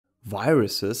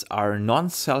Viruses are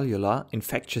non-cellular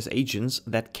infectious agents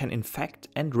that can infect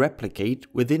and replicate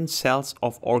within cells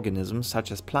of organisms such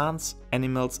as plants,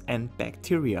 animals, and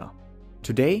bacteria.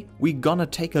 Today, we're gonna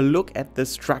take a look at the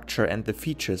structure and the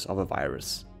features of a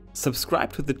virus.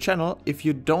 Subscribe to the channel if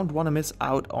you don't want to miss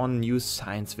out on new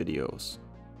science videos.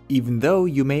 Even though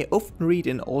you may often read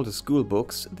in older school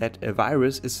books that a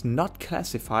virus is not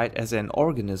classified as an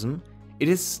organism, it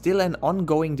is still an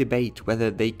ongoing debate whether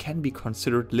they can be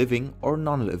considered living or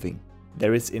non-living.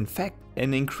 There is in fact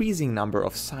an increasing number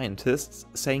of scientists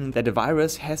saying that a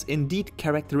virus has indeed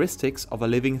characteristics of a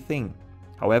living thing.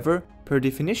 However, per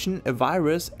definition, a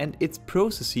virus and its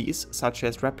processes such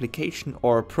as replication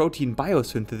or protein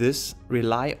biosynthesis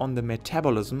rely on the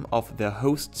metabolism of the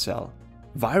host cell.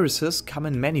 Viruses come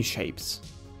in many shapes.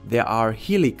 There are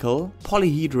helical,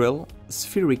 polyhedral,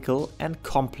 spherical and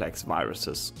complex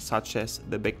viruses, such as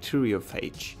the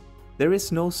bacteriophage. There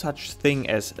is no such thing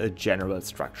as a general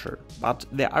structure, but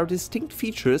there are distinct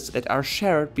features that are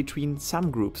shared between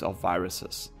some groups of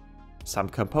viruses. Some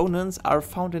components are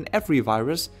found in every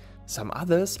virus, some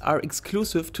others are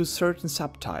exclusive to certain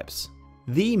subtypes.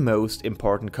 The most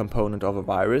important component of a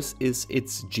virus is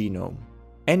its genome.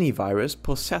 Any virus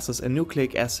possesses a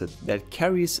nucleic acid that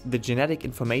carries the genetic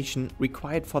information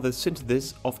required for the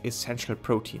synthesis of essential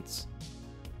proteins.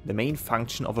 The main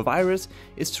function of a virus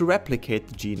is to replicate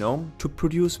the genome to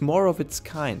produce more of its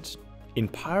kind. In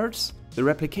parts, the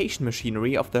replication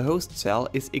machinery of the host cell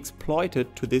is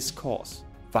exploited to this cause.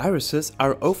 Viruses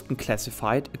are often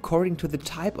classified according to the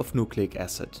type of nucleic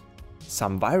acid.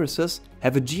 Some viruses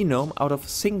have a genome out of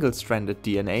single-stranded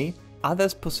DNA,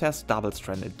 others possess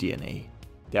double-stranded DNA.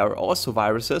 There are also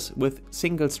viruses with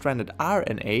single-stranded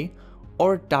RNA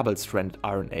or double-stranded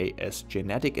RNA as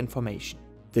genetic information.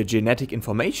 The genetic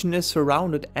information is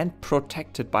surrounded and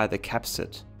protected by the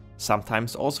capsid,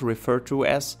 sometimes also referred to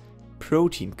as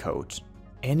protein code.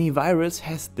 Any virus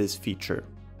has this feature.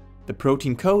 The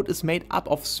protein code is made up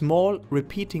of small,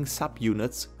 repeating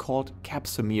subunits called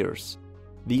capsomeres.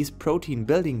 These protein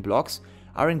building blocks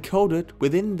are encoded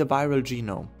within the viral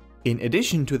genome. In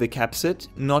addition to the capsid,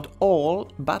 not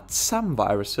all, but some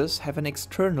viruses have an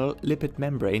external lipid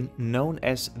membrane known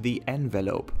as the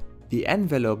envelope. The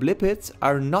envelope lipids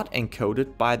are not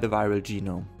encoded by the viral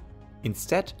genome.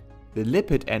 Instead, the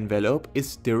lipid envelope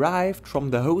is derived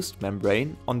from the host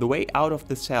membrane on the way out of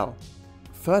the cell.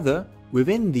 Further,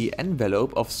 within the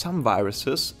envelope of some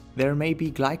viruses, there may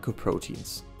be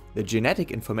glycoproteins. The genetic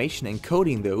information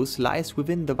encoding those lies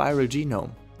within the viral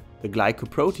genome. The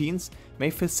glycoproteins may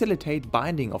facilitate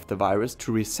binding of the virus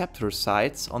to receptor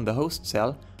sites on the host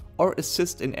cell or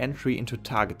assist in entry into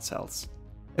target cells.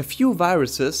 A few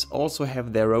viruses also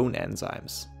have their own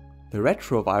enzymes. The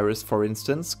retrovirus, for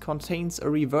instance, contains a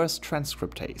reverse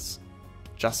transcriptase.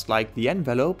 Just like the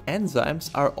envelope, enzymes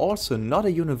are also not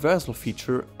a universal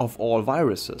feature of all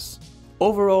viruses.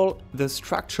 Overall, the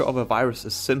structure of a virus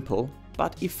is simple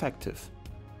but effective.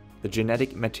 The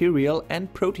genetic material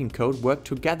and protein code work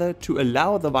together to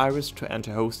allow the virus to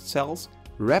enter host cells,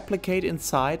 replicate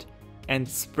inside, and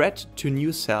spread to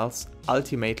new cells,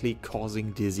 ultimately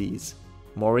causing disease.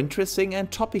 More interesting and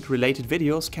topic-related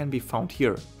videos can be found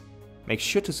here. Make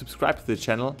sure to subscribe to the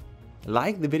channel,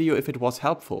 like the video if it was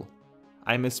helpful.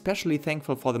 I'm especially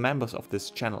thankful for the members of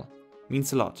this channel.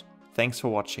 Means a lot. Thanks for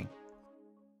watching.